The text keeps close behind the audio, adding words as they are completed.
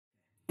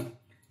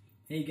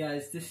Hey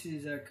guys, this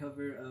is our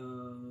cover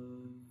of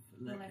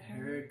Let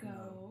Her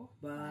Go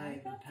by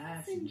The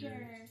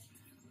Passengers.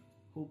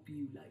 Hope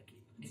you like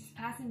it. It's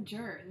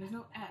passenger, there's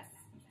no S.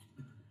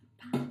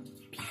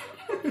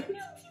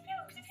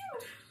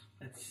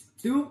 That's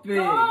stupid.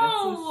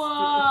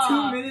 No! That's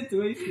 2 minutes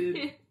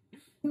wasted.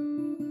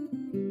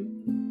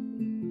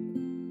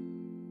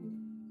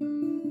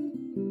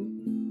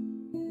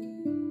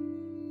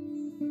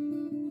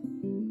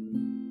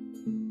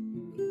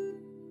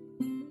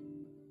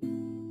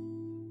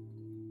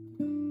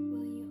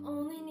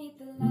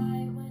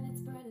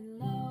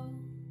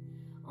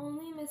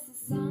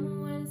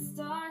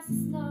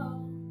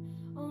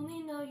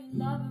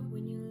 Love it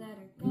when you let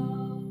her go.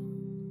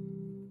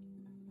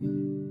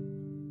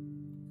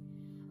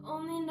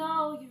 Only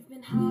know you've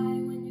been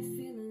high when you're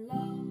feeling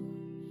low.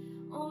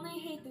 Only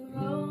hate the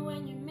road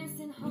when you're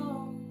missing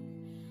home.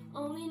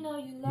 Only know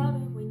you love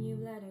it when you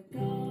let her go.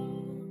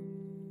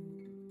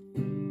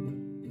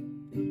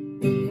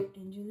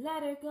 And you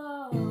let her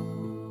go.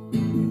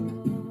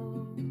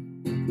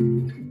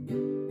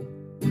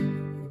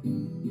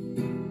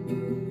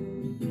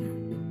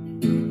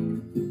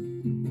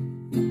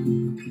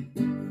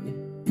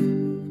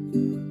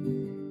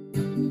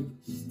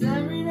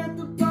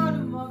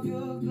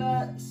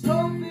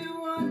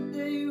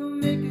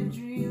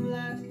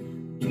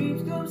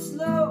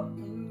 Slow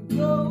and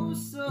go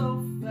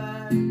so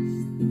fast.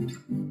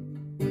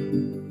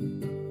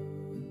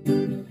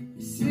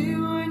 See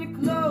when you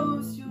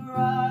close your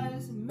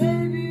eyes,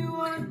 maybe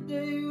one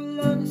day you'll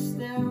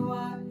understand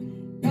why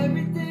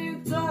everything you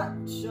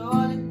touch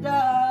all it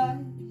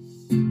dies.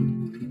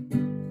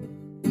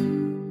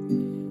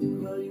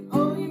 Well, you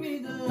only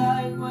need the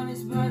light when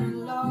it's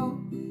burning low.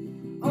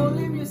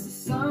 Only miss the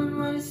sun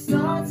when it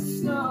starts to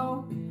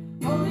snow.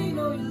 Only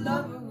know you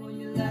love it when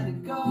you let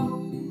it go.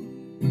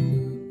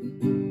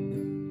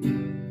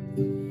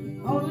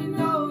 Only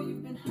know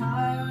you've been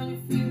high when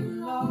you're feeling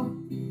low.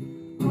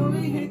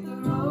 Only hate the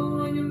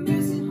road when you're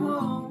missing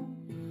home.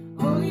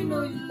 Only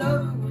know you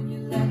love it when you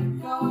let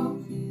it go.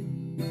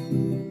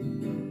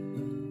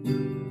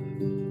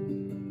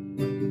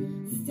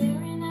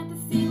 Staring at the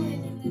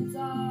ceiling in the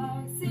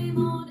dark. Same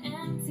old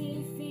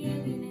empty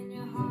feeling in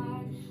your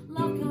heart.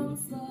 Love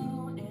comes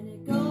slow and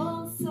it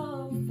goes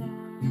so fast.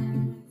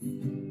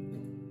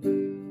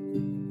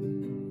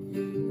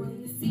 Well,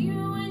 you see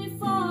her when you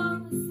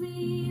fall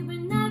asleep,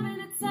 and never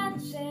to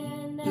touch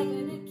and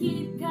never to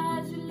keep,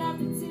 'cause you love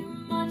it too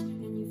much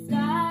and you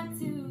fly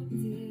too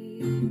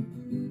deep.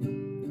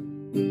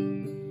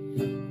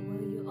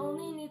 Well, you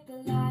only need the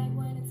light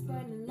when it's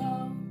burning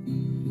low.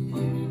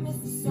 Only miss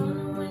the sun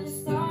when it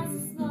starts to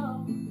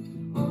snow.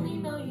 Only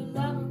know you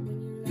love it when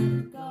you let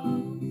it go.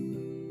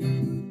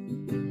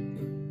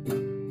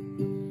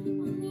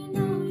 Only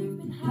know you've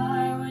been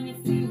high when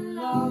you're feeling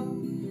low.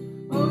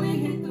 Only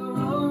hit the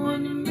road when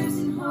you're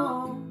missing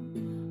home.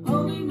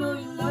 Only know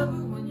you love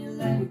it when you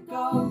let it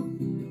go.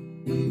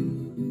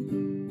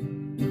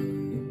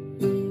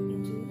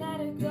 And you let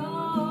it go.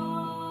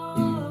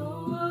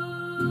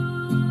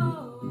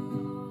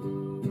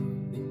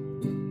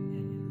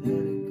 And you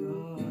let it go.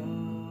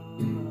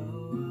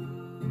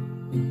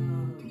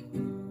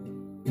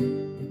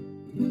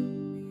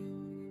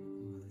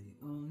 Well, you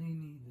only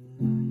need the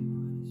light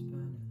when it's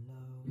burning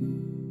low.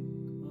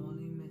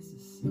 Only miss the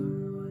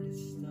sun when it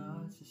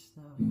starts to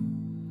snow.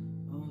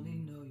 Only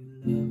know you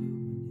love it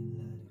when you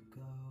let it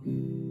go.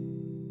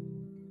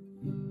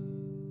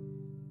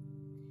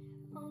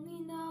 Only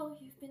know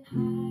you've been high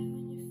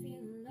when you're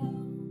feeling low.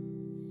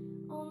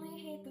 Only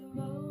hate the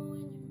road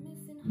when you're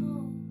missing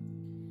home.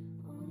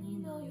 Only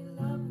know you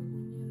love it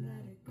when you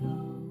let it go.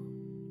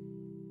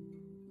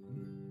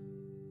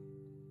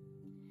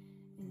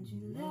 And you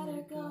let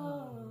her go.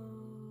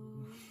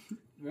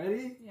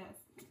 Ready? Yes.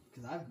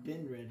 Because I've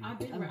been ready. I'm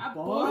I'm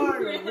born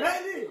born ready.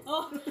 ready.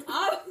 Oh,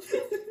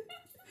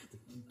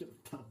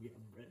 Don't tell me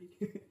I'm ready.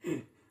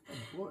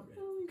 I'm born ready.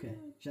 Oh my Okay,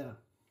 God. shut up.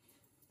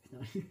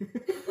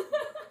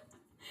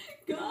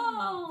 Go!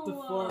 The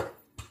fork.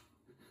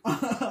 I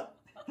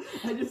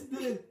just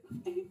did.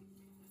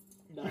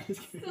 No, I'm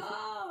just kidding.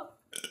 Stop!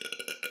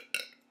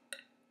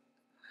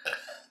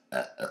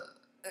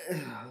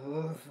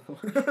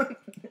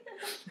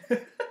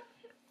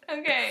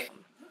 Okay.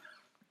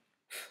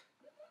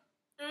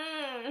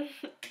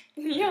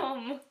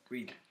 Yum.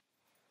 Read.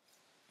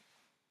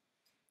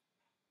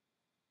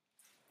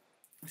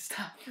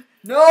 Stop.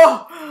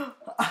 No!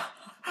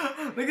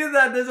 Look at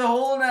that, there's a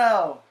hole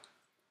now.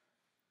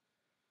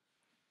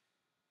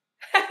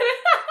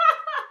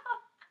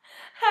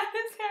 How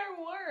does hair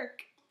work?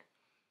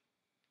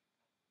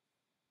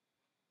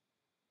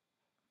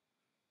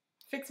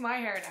 Fix my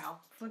hair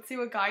now. Let's see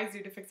what guys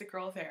do to fix a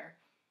girl's hair.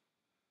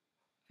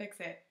 Fix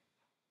it.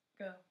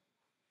 Go.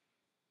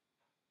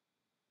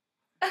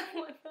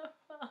 What the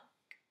fuck?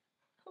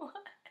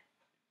 What?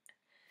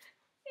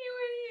 You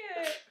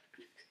idiot.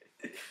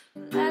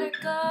 Let it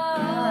go.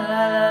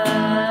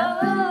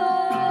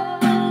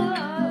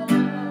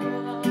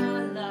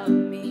 Love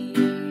me.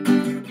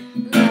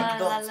 La,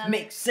 la, la.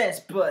 Make sense,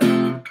 but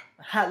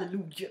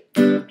hallelujah.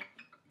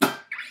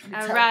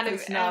 Around and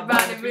I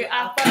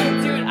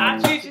fucking dude, I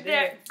treat you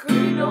there. Girl,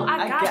 you know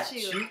I got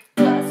you.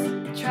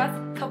 Trust,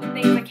 couple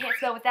things I can't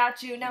spell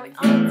without you. Now we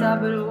on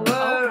top of the world.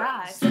 Oh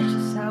God. That's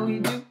just how we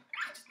do.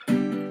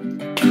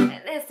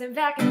 And listen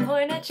back and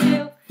point at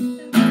you.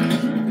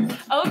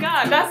 Oh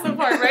God, that's the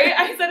part, right?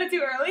 I said it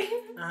too early.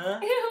 Uh-huh.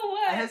 Ew,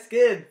 what? That's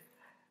good.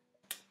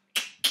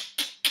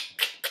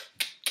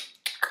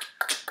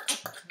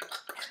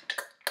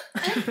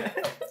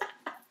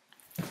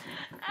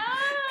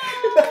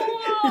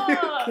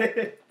 Ow.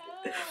 Okay.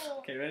 Ow.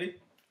 Okay, ready?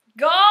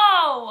 Go!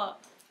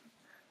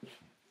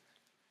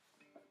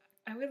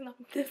 I would love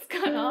this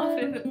cut off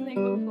and the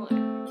thing would fly.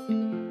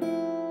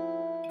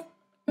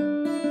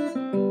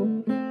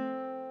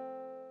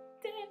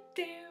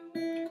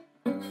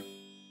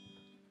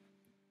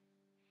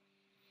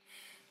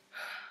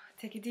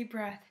 Take a deep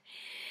breath.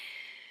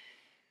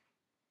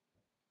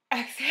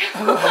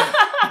 Exhale.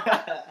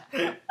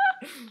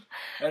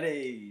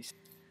 Ready.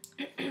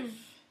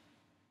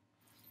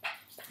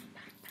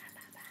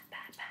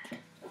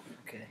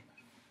 Okay.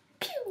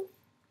 Pew.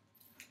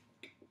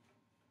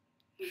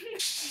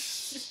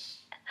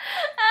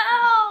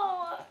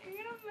 Ow! You're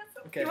gonna mess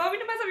up. Okay. You want me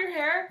to mess up your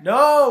hair?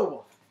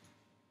 No!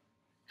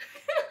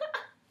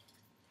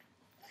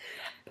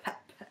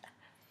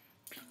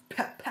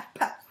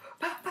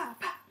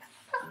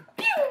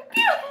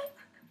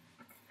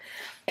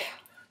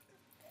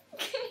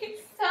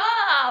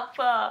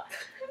 Stop!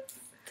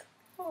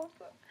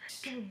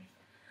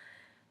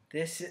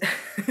 This is...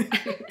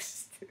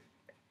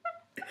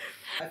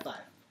 High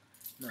five.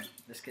 No,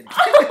 just kidding.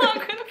 I'm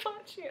gonna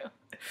punch you.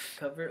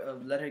 Cover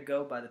of Let Her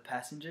Go by The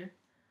Passenger.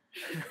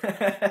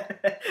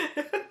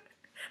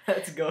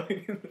 That's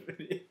going in the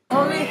video.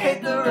 Only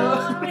hate the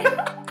road.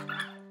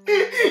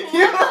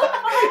 you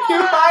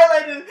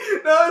highlighted.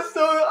 That was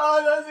so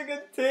odd. That was a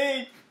good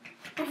take.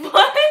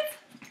 What?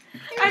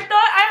 I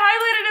thought I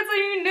highlighted it so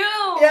you knew.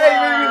 Yeah, you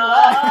made me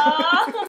laugh.